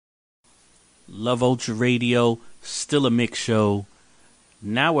Love Ultra Radio, still a mix show.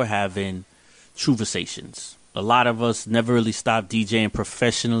 Now we're having Truvasations. A lot of us never really stopped DJing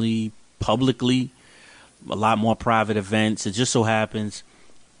professionally, publicly. A lot more private events. It just so happens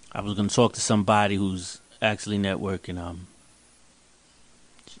I was going to talk to somebody who's actually networking,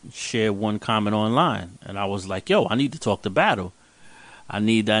 share one comment online, and I was like, yo, I need to talk to Battle. I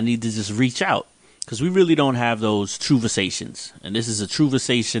need to just reach out, because we really don't have those Truvasations, and this is a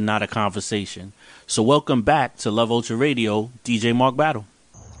Truvasation, not a conversation. So welcome back to Love Ultra Radio, DJ Mark Battle.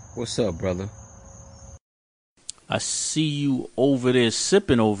 What's up, brother? I see you over there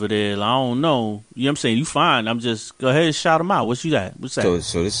sipping over there. I don't know. You know what I'm saying? You fine. I'm just, go ahead and shout them out. What's you that? What's that?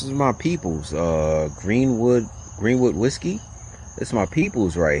 So this is my peoples, Greenwood whiskey. It's my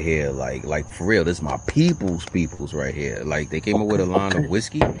peoples right here. Like for real, this is my peoples right here. Like they came up with a line of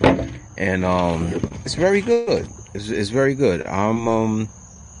whiskey, and it's very good. It's very good. I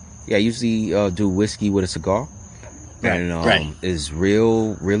usually do whiskey with a cigar. And it's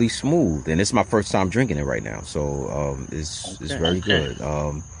really smooth, and it's my first time drinking it right now, so it's very good.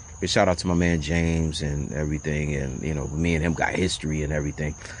 Big shout out to my man James and everything, and me and him got history and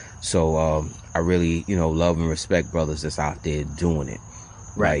everything, so I really love and respect brothers that's out there doing it.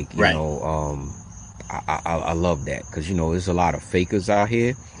 I love that, because there's a lot of fakers out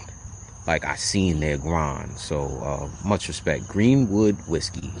here. Like, I seen their grind. So much respect. Greenwood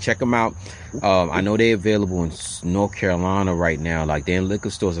whiskey, check them out. I know they're available in North Carolina right now. Like, they're in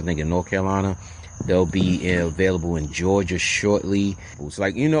liquor stores, I think, in North Carolina. They'll be available in Georgia shortly. It's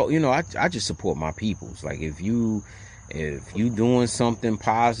like, I just support my peoples. Like, if you doing something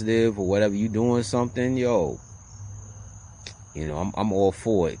positive or whatever, you doing something, I'm all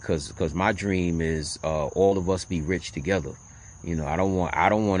for it, because my dream is all of us be rich together. I don't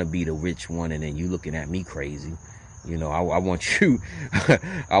want to be the rich one and then you looking at me crazy. I want you.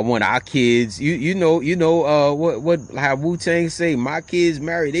 I want our kids. What how Wu-Tang say? My kids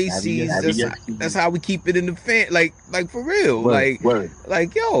marry they seeds. That's how we keep it in the fan. Like for real. Word.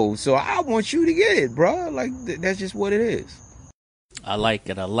 So I want you to get it, bro. Like that's just what it is. I like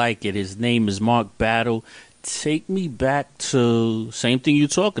it. His name is Mark Battle. Take me back to same thing you're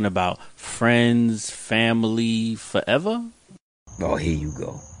talking about. Friends, family, forever. Oh, here you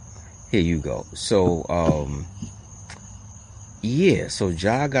go. So, so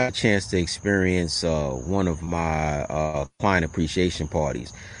Ja got a chance to experience one of my client appreciation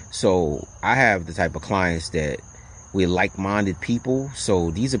parties. So I have the type of clients that we're like-minded people. So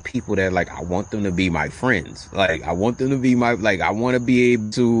these are people that, like, I want them to be my friends. Like, I want them to be I want to be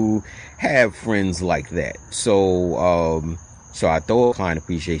able to have friends like that. So, so I throw a client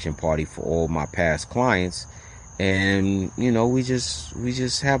appreciation party for all my past clients. And, we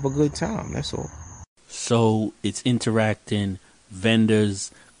just have a good time. That's all. So it's interacting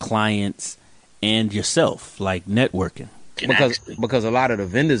vendors, clients, and yourself, like networking. Because a lot of the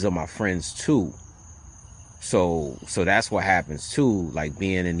vendors are my friends too. So that's what happens too. Like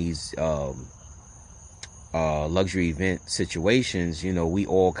being in these luxury event situations, we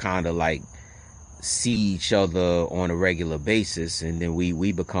all kind of like see each other on a regular basis, and then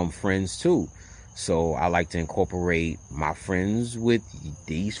we become friends too. So I like to incorporate my friends with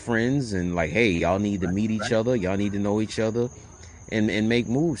these friends, and like, hey, y'all need to meet each other. Y'all need to know each other and make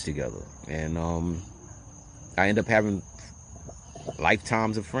moves together. And I end up having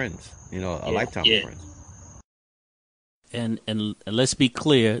lifetimes of friends, lifetime of friends. And let's be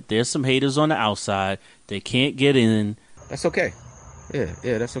clear, there's some haters on the outside. They can't get in. That's okay. Yeah,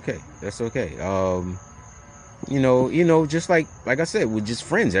 that's okay. That's okay. Just like I said, we're just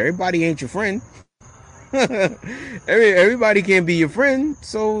friends. Everybody ain't your friend. Everybody can't be your friend.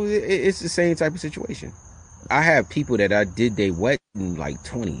 So it's the same type of situation. I have people that I did their wedding like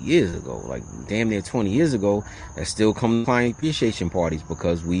 20 years ago, like damn near 20 years ago, that still come to client appreciation parties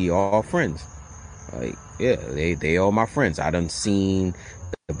because we are friends. Like, yeah, they are my friends. I done seen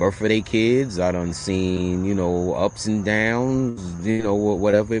the birth of their kids. I done seen, ups and downs,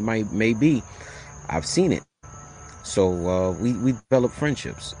 whatever it may be. I've seen it. So we develop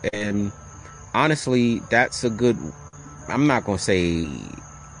friendships, and honestly, that's a good. I'm not gonna say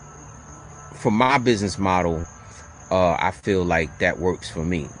for my business model. I feel like that works for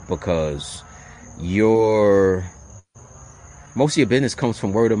me because most of your business comes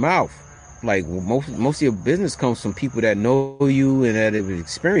from word of mouth. Like most of your business comes from people that know you and that have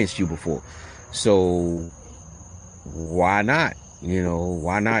experienced you before. So why not?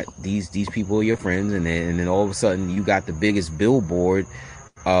 Why not? These people are your friends, and then all of a sudden you got the biggest billboard.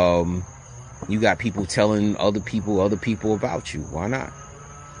 You got people telling other people about you. Why not?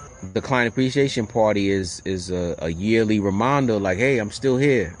 The client appreciation party is a yearly reminder, like, hey, I'm still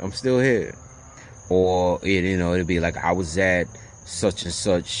here. or it'd be like I was at such and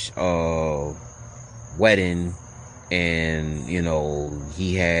such wedding, and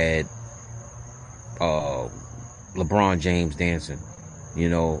he had LeBron James dancing.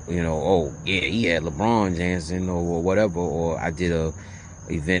 Oh yeah, he had LeBron dancing or whatever. Or I did a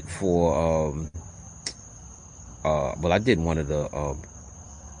event for I did one of the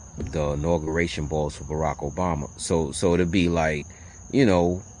inauguration balls for Barack Obama. So it'd be like,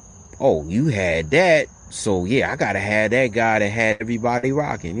 oh, you had that, so yeah, I gotta have that guy that had everybody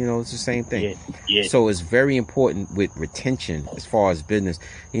rocking. It's the same thing. Yeah. So it's very important with retention as far as business.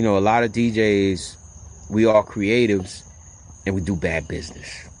 A lot of DJs, we are creatives, and we do bad business.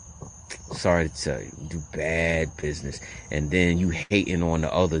 Sorry to tell you, we do bad business, and then you hating on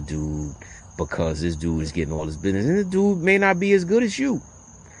the other dude because this dude is getting all this business, and the dude may not be as good as you.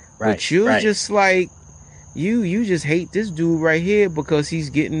 Right, but you just like you just hate this dude right here because he's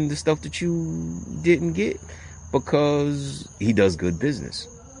getting the stuff that you didn't get because he does good business.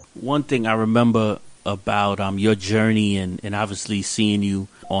 One thing I remember about your journey and obviously seeing you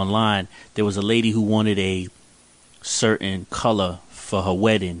online, there was a lady who wanted a certain color for her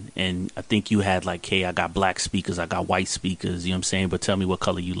wedding, and I think you had like, hey, I got black speakers, I got white speakers, you know what I'm saying, but tell me what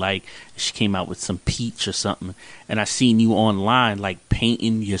color you like. She came out with some peach or something, and I seen you online like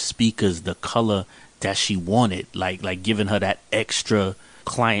painting your speakers the color that she wanted, like giving her that extra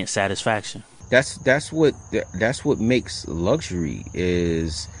client satisfaction. That's what makes luxury,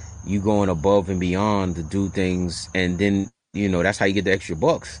 is you going above and beyond to do things, and then that's how you get the extra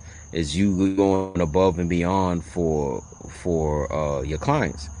bucks, is you going above and beyond for your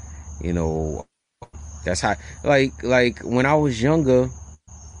clients. That's how, like when I was younger,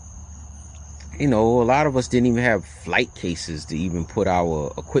 a lot of us didn't even have flight cases to even put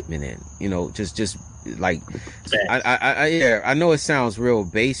our equipment in. Just like I know it sounds real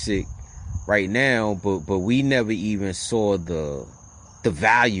basic right now, but we never even saw the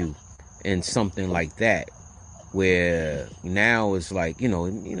value in something like that. Where now it's like,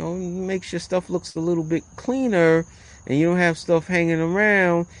 makes your stuff looks a little bit cleaner, and you don't have stuff hanging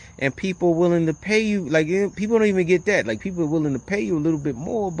around, and people willing to pay you. Like, people don't even get that. Like, people are willing to pay you a little bit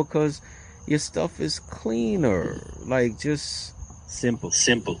more because your stuff is cleaner. Like, just simple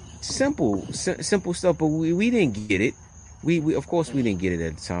stuff. But we didn't get it. We of course we didn't get it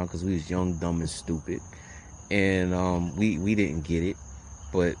at the time because we was young, dumb, and stupid, and we didn't get it.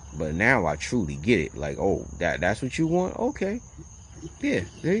 But now I truly get it. Like, oh, that's what you want? Okay. Yeah,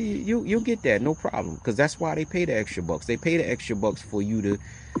 you'll get that, no problem. Because that's why they pay the extra bucks. They pay the extra bucks for you to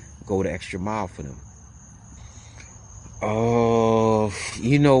go the extra mile for them.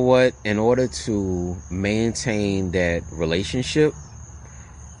 You know what? In order to maintain that relationship,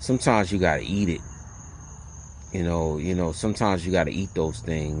 sometimes you gotta eat it. Sometimes you gotta eat those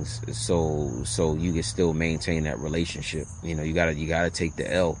things so you can still maintain that relationship. You gotta take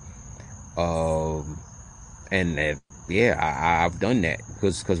the L. I've done that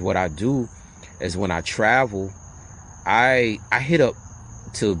because what I do is when I travel, I hit up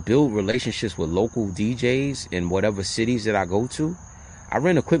to build relationships with local DJs in whatever cities that I go to. I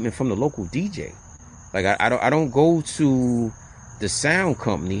rent equipment from the local DJ. Like, I don't go to the sound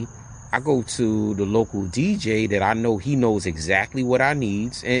company. I go to the local DJ that I know he knows exactly what I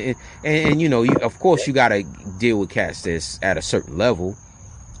need, and of course you gotta deal with cats that's at a certain level,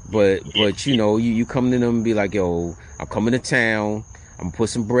 but you come to them and be like, yo, I'm coming to town, I'm gonna put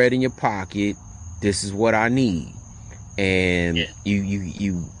some bread in your pocket, this is what I need, and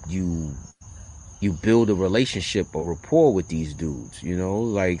you build a relationship, a rapport with these dudes,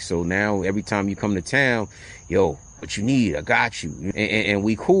 like, so now every time you come to town, yo, what you need, I got you, and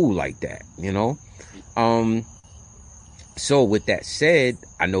we cool like that, So with that said,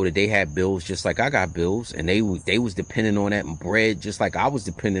 I know that they had bills just like I got bills, and they was depending on that bread just like I was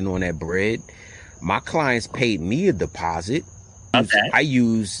depending on that bread. My clients paid me a deposit. Okay. I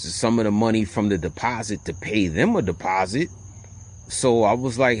used some of the money from the deposit to pay them a deposit. So I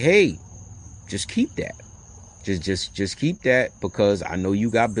was like, hey, just keep that. Just keep that, because I know you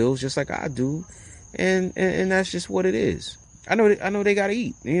got bills just like I do. And that's just what it is. I know they gotta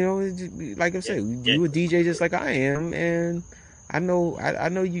eat. Like I said, you a DJ just like I am, and I know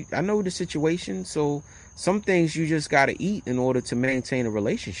the situation. So some things you just gotta eat in order to maintain a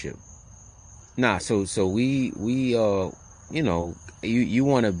relationship. So we you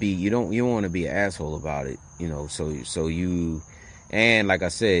want to be, you don't want to be an asshole about it. So you, and like I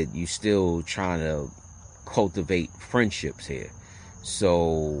said, you still trying to cultivate friendships here.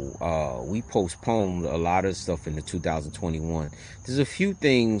 So we postponed a lot of stuff into 2021. There's a few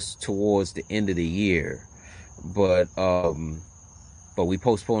things towards the end of the year, but but we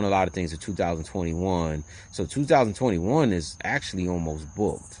postponed a lot of things to 2021. So 2021 is actually almost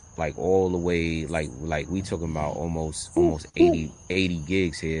booked, like all the way, like we talking about almost 80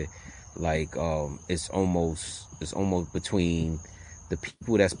 gigs here. Like it's almost between the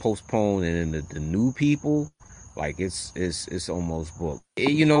people that's postponed and then the new people. Like it's almost booked.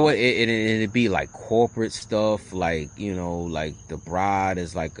 You know what? It'd be like corporate stuff, like, you know, like the bride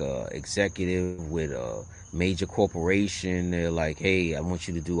is like a executive with a major corporation. They're like, hey, I want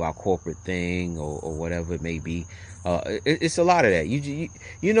you to do our corporate thing, or whatever it may be. It's a lot of that.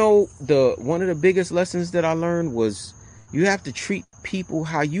 You know, one of the biggest lessons that I learned was you have to treat people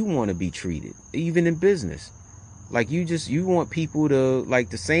how you want to be treated, even in business. Like you want people to, like,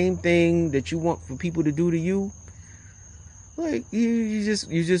 the same thing that you want for people to do to you. Like you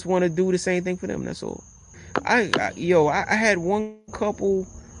just want to do the same thing for them. That's all. I had one couple.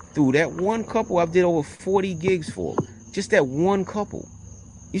 Through that one couple, I did over 40 gigs for. Just that one couple.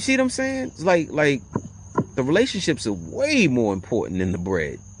 You see what I'm saying? It's like the relationships are way more important than the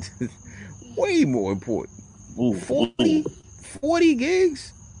bread. Way more important. Ooh, 40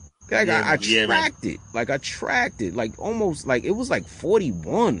 gigs. Like I tracked man. it. Like I tracked it. Like almost like it was like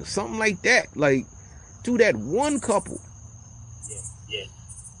 41 or something like that. Like to that one couple. Yeah.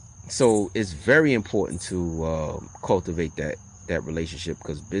 So it's very important to cultivate that relationship,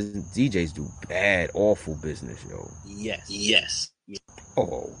 because DJs do bad, awful business, yo. Yes.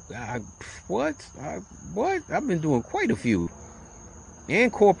 Oh, what? I've been doing quite a few,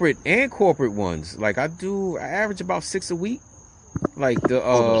 and corporate ones. Like I average about 6 a week. Like the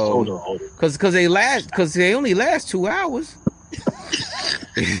Hold on. because they only last 2 hours.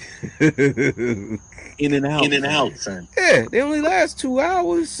 In and out, son. Yeah, they only last 2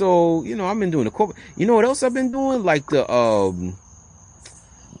 hours. So, you know, I've been doing the corporate. You know what else I've been doing? Like the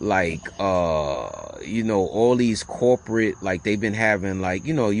you know, all these corporate, like they've been having, like,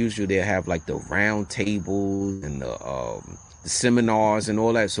 you know, usually they have like the round tables and the seminars and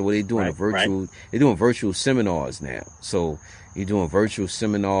all that. So what they're doing they're doing virtual seminars now. So you're doing virtual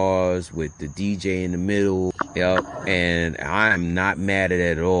seminars with the DJ in the middle. Yep. And I'm not mad at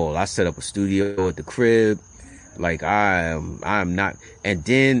it at all. I set up a studio at the crib. Like I'm not. And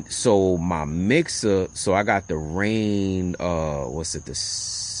then, so my mixer, so I got the Rane, the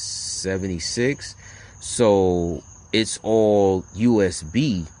 76. So it's all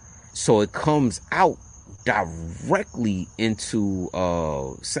USB. So it comes out directly into,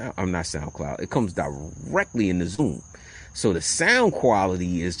 SoundCloud. It comes directly into Zoom. So the sound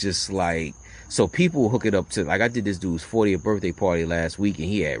quality is just like, so people hook it up to, like I did this dude's 40th birthday party last week, and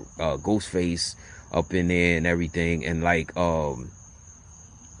he had Ghostface up in there and everything, and like the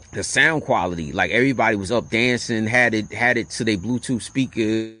sound quality, like everybody was up dancing, had it to their Bluetooth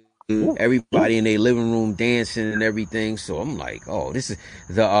speaker, everybody in their living room dancing and everything. So I'm like, oh, this is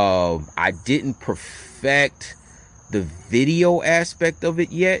the I didn't perfect the video aspect of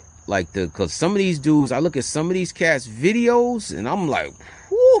it yet. Like cause some of these dudes, I look at some of these cats' videos and I'm like,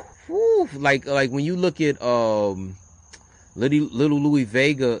 whoo, like when you look at Little Louis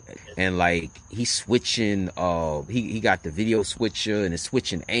Vega, and like he's switching, he got the video switcher and it's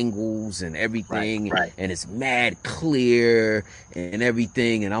switching angles and everything, right. And it's mad clear and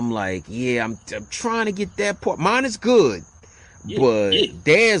everything, and I'm like, yeah, I'm trying to get that part. Mine is good, but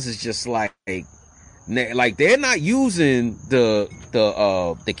theirs is just like they're not using the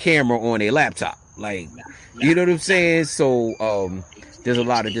camera on their laptop, like, you know what I'm saying? So there's a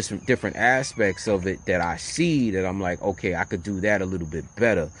lot of different aspects of it that I see that I'm like, okay, I could do that a little bit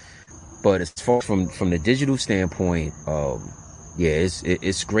better. But as far from the digital standpoint,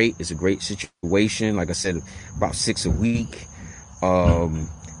 it's great. It's a great situation. Like I said, about 6 a week.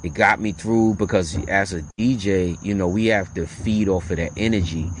 It got me through, because as a DJ, you know, we have to feed off of that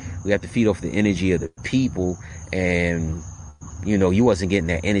energy. We have to feed off the energy of the people, and you know, you wasn't getting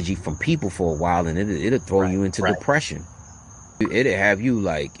that energy from people for a while, and it'll throw you into depression. It'll have you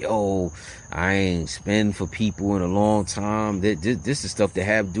like, yo, I ain't spend for people in a long time. This is stuff that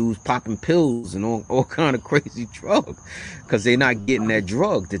have dudes popping pills and all kind of crazy drugs, because they're not getting that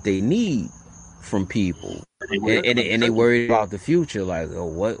drug that they need from people, and they worried about the future. Like, oh,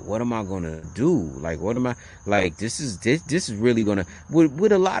 what am I gonna do? Like, what am I like? This is really gonna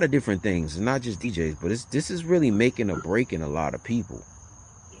with a lot of different things, not just DJs, but this is really making or breaking a lot of people.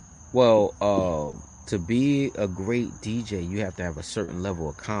 Well, to be a great DJ, you have to have a certain level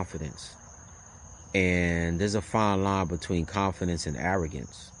of confidence. And there's a fine line between confidence and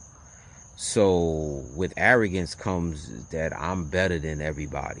arrogance. So with arrogance comes that I'm better than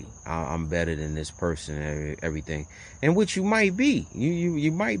everybody. I'm better than this person, everything. And which you might be.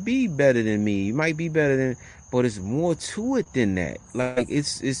 You might be better than me. You might be better than, but it's more to it than that. Like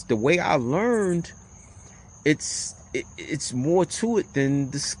it's the way I learned. It's more to it than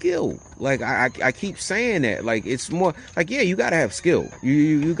the skill. Like I keep saying that. Like it's more like, yeah, you gotta have skill.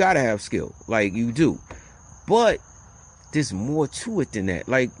 You gotta have skill. Like you do. But there's more to it than that.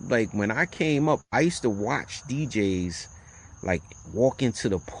 Like when I came up, I used to watch DJs like walk into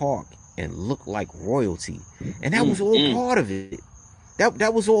the park and look like royalty. And that was all part of it.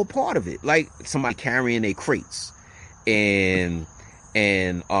 That was all part of it. Like somebody carrying their crates. And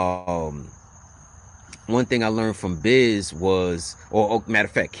one thing I learned from Biz was, or matter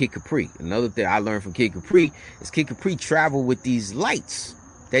of fact, Kid Capri. Another thing I learned from Kid Capri is Kid Capri traveled with these lights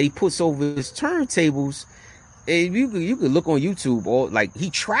that he puts over his turntables. And you could look on YouTube, or like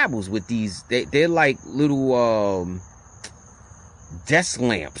he travels with these. They're like little desk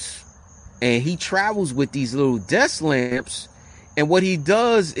lamps, and he travels with these little desk lamps. And what he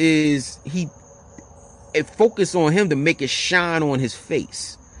does is it focus on him to make it shine on his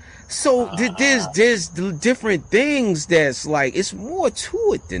face. So there's different things that's like, it's more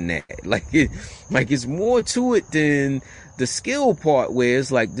to it than that. It's more to it than the skill part, where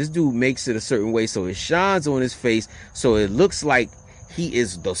it's like this dude makes it a certain way so it shines on his face, so it looks like he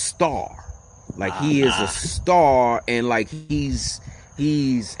is the star. Like he is a star, and like he's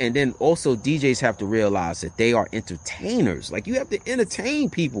and then also DJs have to realize that they are entertainers. Like you have to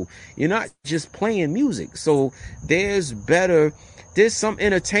entertain people. You're not just playing music. So there's some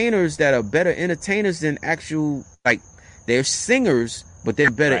entertainers that are better entertainers than actual, like they're singers, but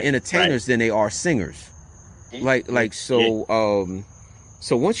they're better entertainers than they are singers. So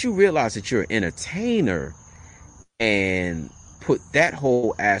once you realize that you're an entertainer and put that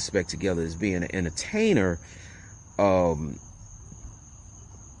whole aspect together as being an entertainer, I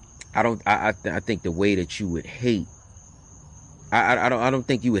think the way that you would hate, I don't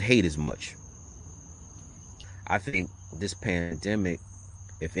think you would hate as much. I think this pandemic,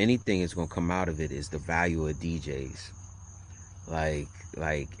 if anything is going to come out of it, is the value of DJs. Like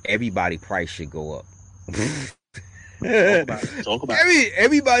everybody price should go up. Talk about it.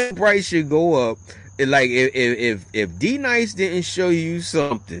 Everybody price should go up. Like if D Nice didn't show you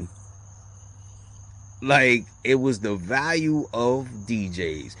something, like it was the value of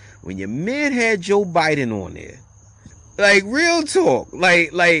DJs. When your man had Joe Biden on there, like real talk,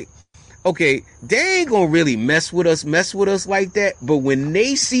 like okay, they ain't gonna really mess with us like that. But when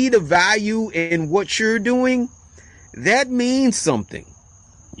they see the value in what you're doing, that means something.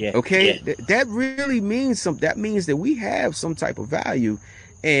 Yeah. Okay. Yeah. That really means something. That means that we have some type of value.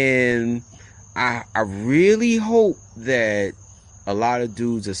 And I really hope that a lot of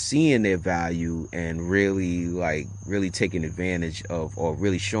dudes are seeing their value and really taking advantage of, or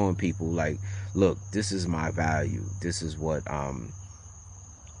really showing people like, look, this is my value. This is what,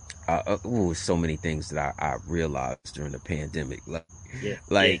 so many things that I realized during the pandemic.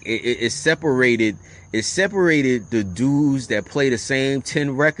 It separated the dudes that play the same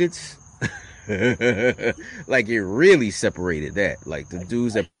 10 records. Like it really separated that. Like the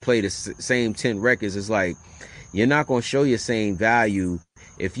dudes that play the same 10 records is like, you're not going to show your same value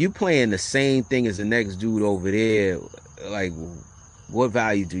if you playing the same thing as the next dude over there. Like, what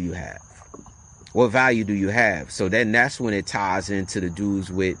value do you have? What value do you have? So then that's when it ties into the dudes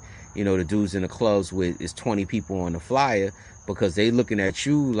with, the dudes in the clubs with is 20 people on the flyer, because they looking at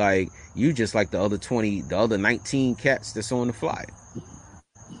you like you just like the other 19 cats that's on the flyer.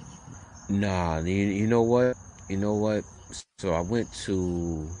 Nah, you know what? So I went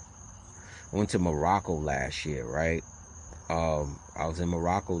to Morocco last year, right? I was in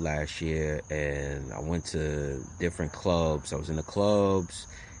Morocco last year, and I went to different clubs. I was in the clubs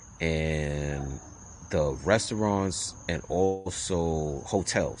and the restaurants and also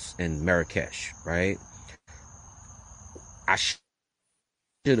hotels in Marrakesh, right? I should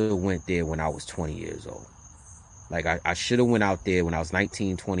have went there when I was 20 years old. Like I should have went out there when I was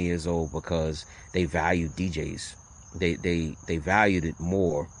 19, 20 years old, because they valued DJs. They valued it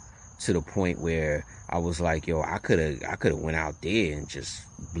more, to the point where I was like, yo, I could have went out there and just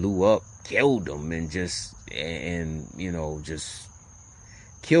blew up, killed them, and just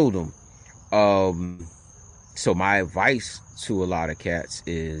killed them. So my advice to a lot of cats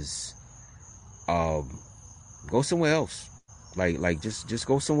is, go somewhere else. Like just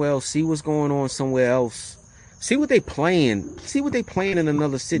go somewhere else. See what's going on somewhere else. See what they playing. See what they playing in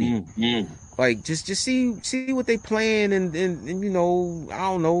another city. Mm-hmm. Like just see what they playing, and I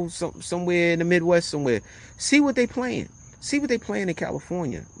don't know, somewhere in the Midwest somewhere. See what they playing. see what they playing in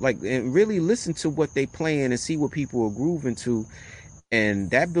California, like, and really listen to what they playing and see what people are grooving to, and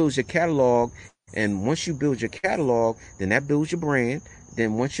that builds your catalog. And once you build your catalog, then that builds your brand.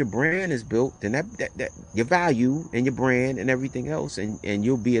 Then once your brand is built, then that your value and your brand and everything else, and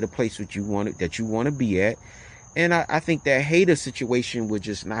you'll be at a place that you want to be at. And I think that hater situation would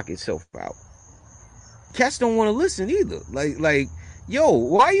just knock itself out. Cats don't want to listen either. Like, yo,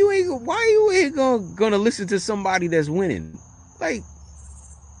 why you ain't gonna listen to somebody that's winning? Like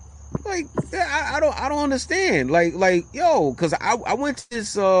I don't understand. Like, yo, because I went to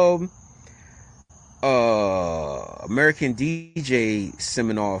this American DJ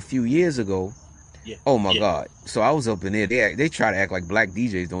seminar a few years ago. Yeah. Oh my God. So I was up in there. They try to act like black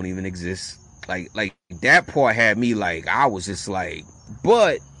DJs don't even exist. Like that part had me like, I was just like,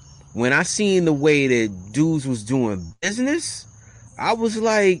 but when I seen the way that dudes was doing business, I was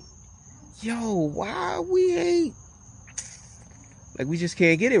like, yo, why we ain't, like, we just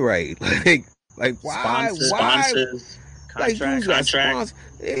can't get it right. Like why sponsors, like dudes got sponsors.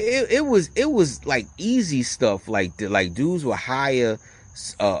 It was like easy stuff. Like dudes would hire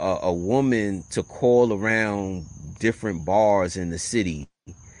a woman to call around different bars in the city,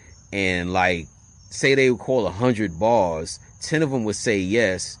 and like, say they would call 100 bars, 10 of them would say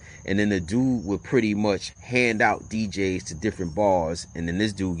yes, and then the dude would pretty much hand out DJs to different bars, and then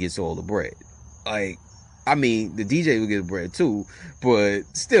this dude gets all the bread. Like, I mean, the DJ would get bread too, but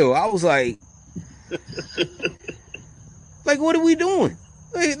still, I was like, like, what are we doing?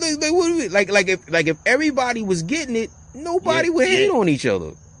 Like what are we, like if everybody was getting it, nobody would hate on each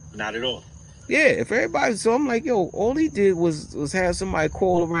other. Not at all. Yeah, if everybody, so I'm like, yo, all he did was have somebody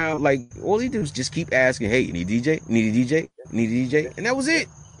call around. Like, all he did was just keep asking, hey, you need a DJ? You need a DJ? You need a DJ? And that was it.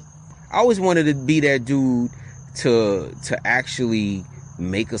 I always wanted to be that dude to actually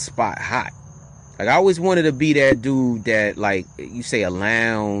make a spot hot. Like, I always wanted to be that dude that, like, you say a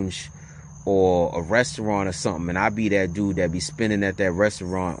lounge or a restaurant or something, and I'd be that dude that be spinning at that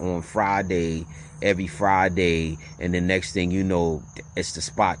restaurant on Friday, every Friday, and the next thing you know, it's the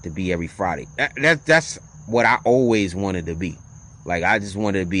spot to be every Friday. That's what I always wanted to be. Like, I just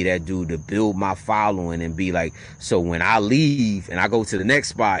wanted to be that dude to build my following and be like, so when I leave and I go to the next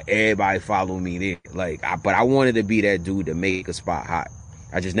spot, everybody follow me there. Like, but I wanted to be that dude to make a spot hot.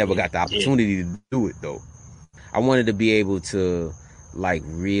 I just never got the opportunity to do it though. I wanted to be able to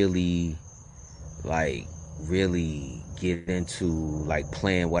really get into like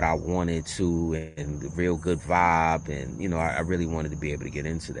playing what I wanted to, and the real good vibe, and you know, I really wanted to be able to get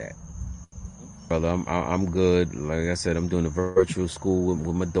into that. Brother, I'm good. Like I said, I'm doing a virtual school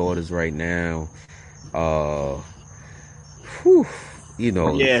with my daughters right now. You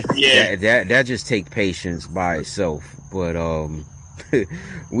know, that just take patience by itself. But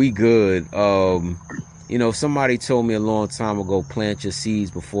we good. You know, somebody told me a long time ago, plant your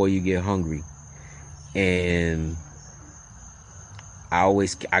seeds before you get hungry. And I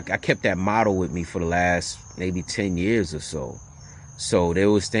kept that motto with me for the last maybe 10 years or so. So there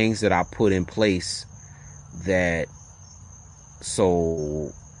was things that I put in place that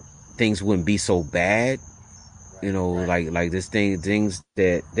so things wouldn't be so bad. You know, like this things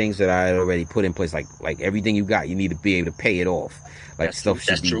that I had already put in place, like everything you got, you need to be able to pay it off. Like stuff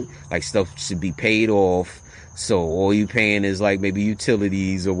should be paid off. So all you paying is like maybe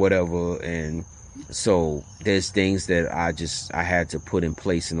utilities or whatever. And so there's things that I had to put in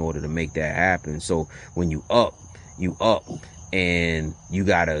place in order to make that happen. So when you up, and you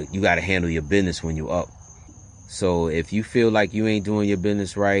gotta handle your business when you up. So if you feel like you ain't doing your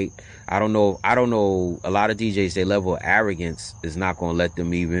business right, I don't know. A lot of DJs, their level of arrogance is not going to let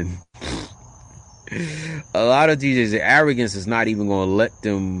them even. A lot of DJs, their arrogance is not even going to let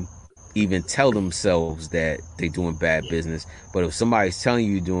them even tell themselves that they're doing bad business. But if somebody's telling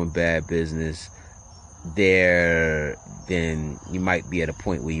you you're doing bad business, then you might be at a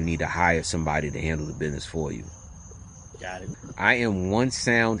point where you need to hire somebody to handle the business for you. Got it. I am One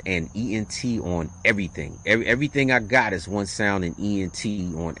Sound and ENT on everything. Everything I got is One Sound and ENT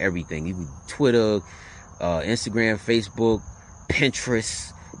on everything. Even Twitter, Instagram, Facebook,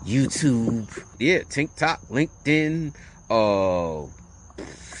 Pinterest, YouTube, TikTok, LinkedIn,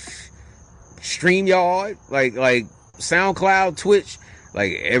 StreamYard, like SoundCloud, Twitch,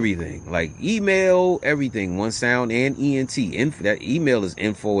 like everything, like email, everything. One Sound and ENT. That email is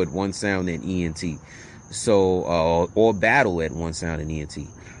info@onesoundandent. So, or battle at One Sound and ENT.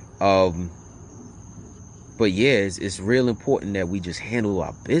 But yeah, it's real important that we just handle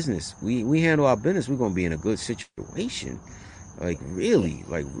our business. We handle our business, we're going to be in a good situation. Like really,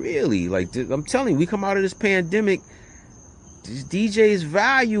 I'm telling you, we come out of this pandemic, this DJ's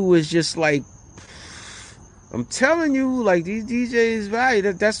value is just like I'm telling you, like these DJs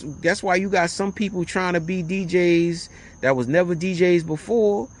value. That's why you got some people trying to be DJs that was never DJs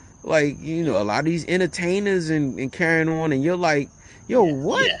before. Like, you know, a lot of these entertainers and carrying on, and you're like, yo,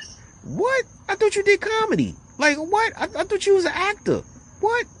 what? Yes. What? I thought you did comedy. Like, what? I thought you was an actor.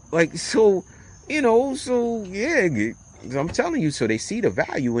 What? Like, so, you know, so yeah, I'm telling you, so they see the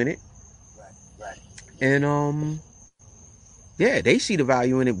value in it. Right. And yeah, they see the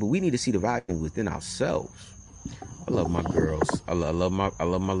value in it, but we need to see the value within ourselves. I love my girls. I love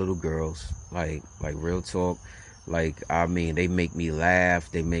my little girls. Like real talk. Like, I mean, they make me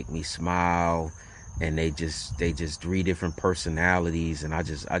laugh, they make me smile, and they just three different personalities, and I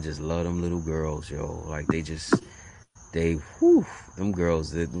just love them little girls, yo. Like them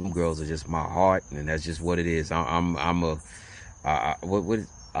girls are just my heart, and that's just what it is. I'm a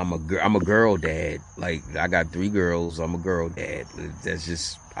girl dad. Like, I got 3 girls. I'm a girl dad. That's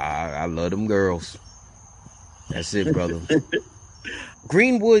just I love them girls. That's it, brother.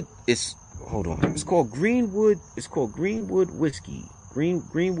 Greenwood is hold on. It's called Greenwood Whiskey.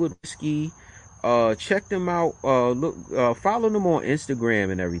 Greenwood Whiskey. Check them out. Follow them on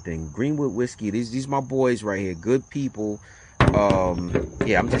Instagram and everything. Greenwood Whiskey. These my boys right here. Good people.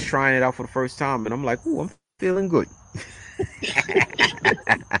 Yeah, I'm just trying it out for the first time, and I'm like, ooh, I'm feeling good.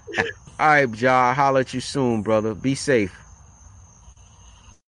 All right, Ja. I'll holler at you soon, brother. Be safe.